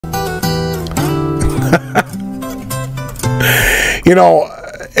You know,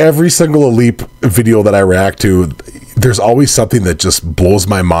 every single ALIP video that I react to, there's always something that just blows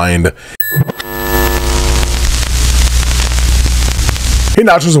my mind. Hey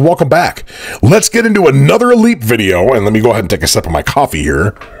Nachos, and welcome back. Let's get into another ALIP video, and let me go ahead and take a sip of my coffee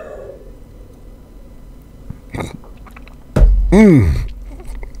here.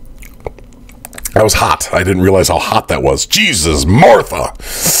 That was hot. I didn't realize how hot that was. Jesus, Martha.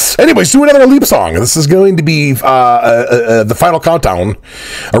 Anyways, do another ALIP song. This is going to be the Final Countdown,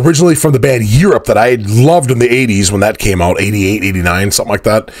 originally from the band Europe that I loved in the 80s when that came out, 88, 89, something like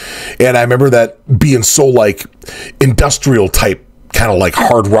that. And I remember that being so like industrial type, kind of like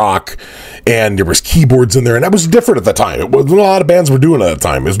hard rock, and there was keyboards in there, and that was different at the time. It was, a lot of bands were doing it at the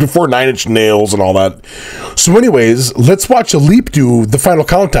time. It was before 9 Inch Nails and all that. So anyways, let's watch ALIP do the Final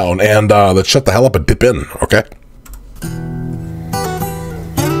Countdown, and let's shut the hell up and dip in, okay?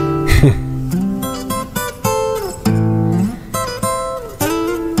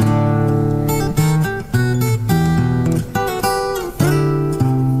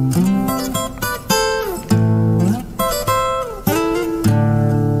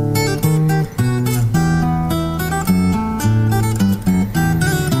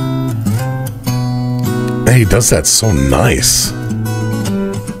 He does that so nice.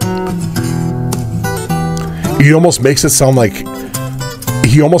 He almost makes it sound like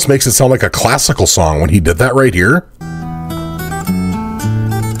a classical song when he did that right here.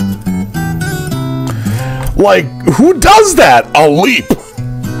 Like, who does that? ALIP.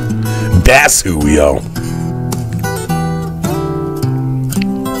 That's who, yo.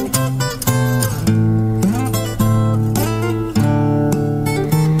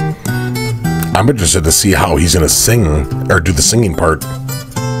 I'm interested to see how he's going to sing or do the singing part.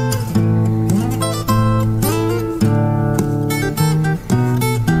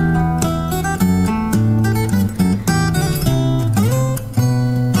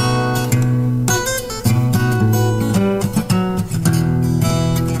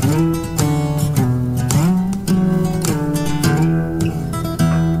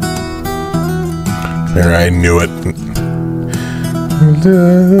 There, I knew it.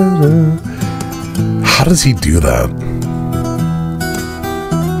 How does he do that?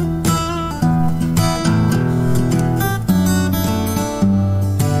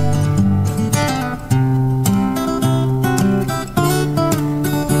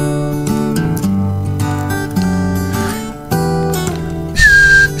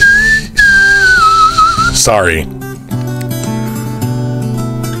 Sorry.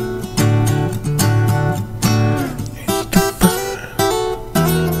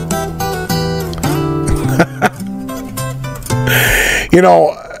 You know,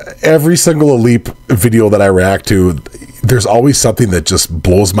 every single ALIP video that I react to, there's always something that just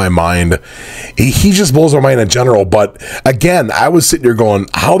blows my mind. He just blows my mind in general. But again, I was sitting here going,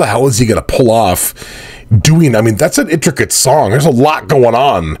 how the hell is he going to pull off doing, I mean, that's an intricate song. There's a lot going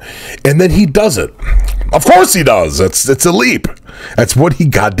on. And then he does it. Of course he does. It's ALIP. That's what he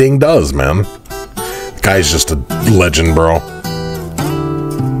goddamn does, man. The guy's just a legend, bro.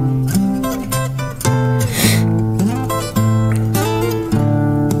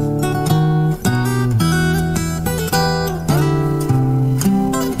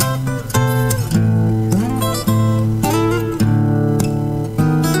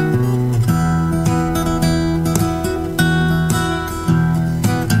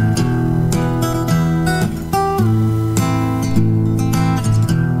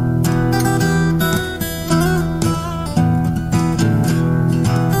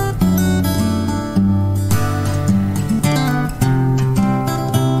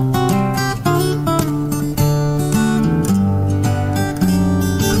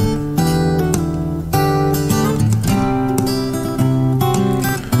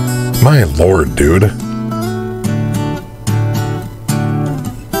 My lord, dude.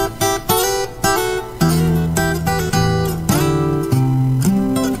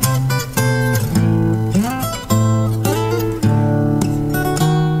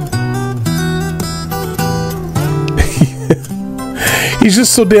 He's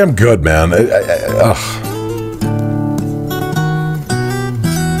just so damn good, man. Ugh.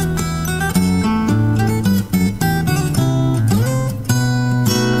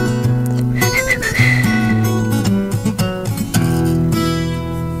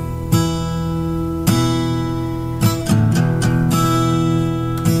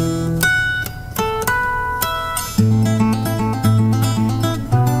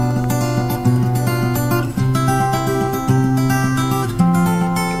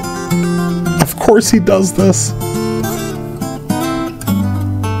 Of course he does this.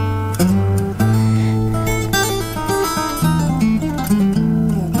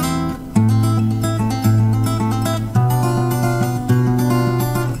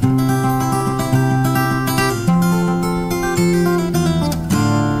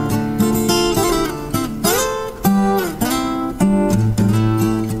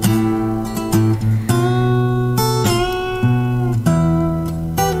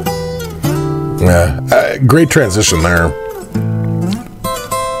 Great transition there.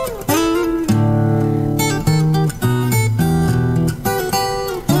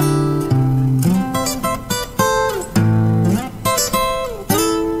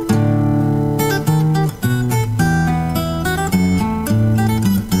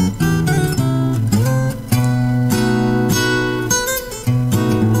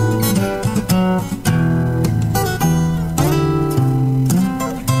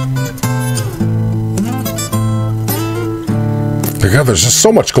 God, there's just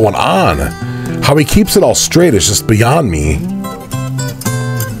so much going on. How he keeps it all straight is just beyond me.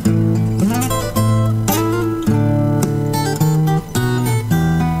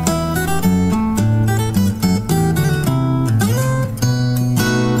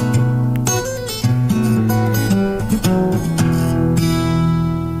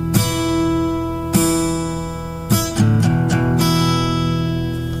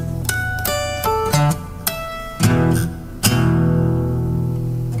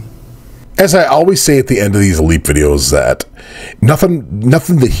 As I always say at the end of these ALIP videos, that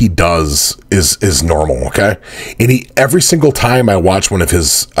nothing that he does is normal, okay? And every single time I watch one of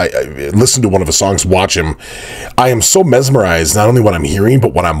his, I listen to one of his songs, watch him, I am so mesmerized, not only what I'm hearing,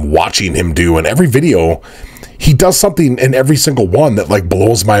 but what I'm watching him do. In every video, he does something in every single one that like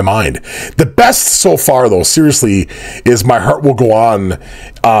blows my mind. The best so far, though, seriously, is My Heart Will Go On,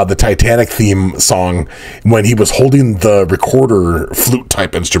 the Titanic theme song, when he was holding the recorder flute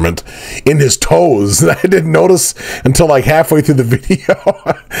type instrument in his toes. I didn't notice until like halfway through the video.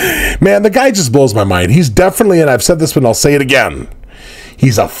 Man, the guy just blows my mind. He's definitely, and I've said this, but I'll say it again,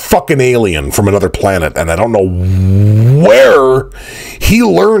 he's a fucking alien from another planet, and I don't know where he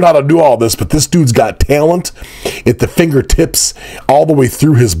learned how to do all this, but this dude's got talent at the fingertips all the way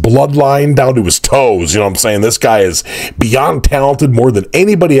through his bloodline down to his toes. You know what I'm saying? This guy is beyond talented, more than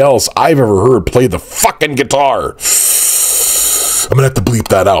anybody else I've ever heard play the fucking guitar. I'm gonna have to bleep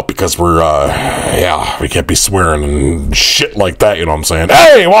that out because we're, we can't be swearing and shit like that, you know what I'm saying?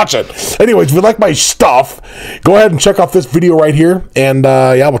 Hey, watch it! Anyways, if you like my stuff, go ahead and check out this video right here, and,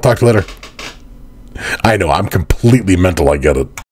 we'll talk to you later. I know, I'm completely mental, I get it.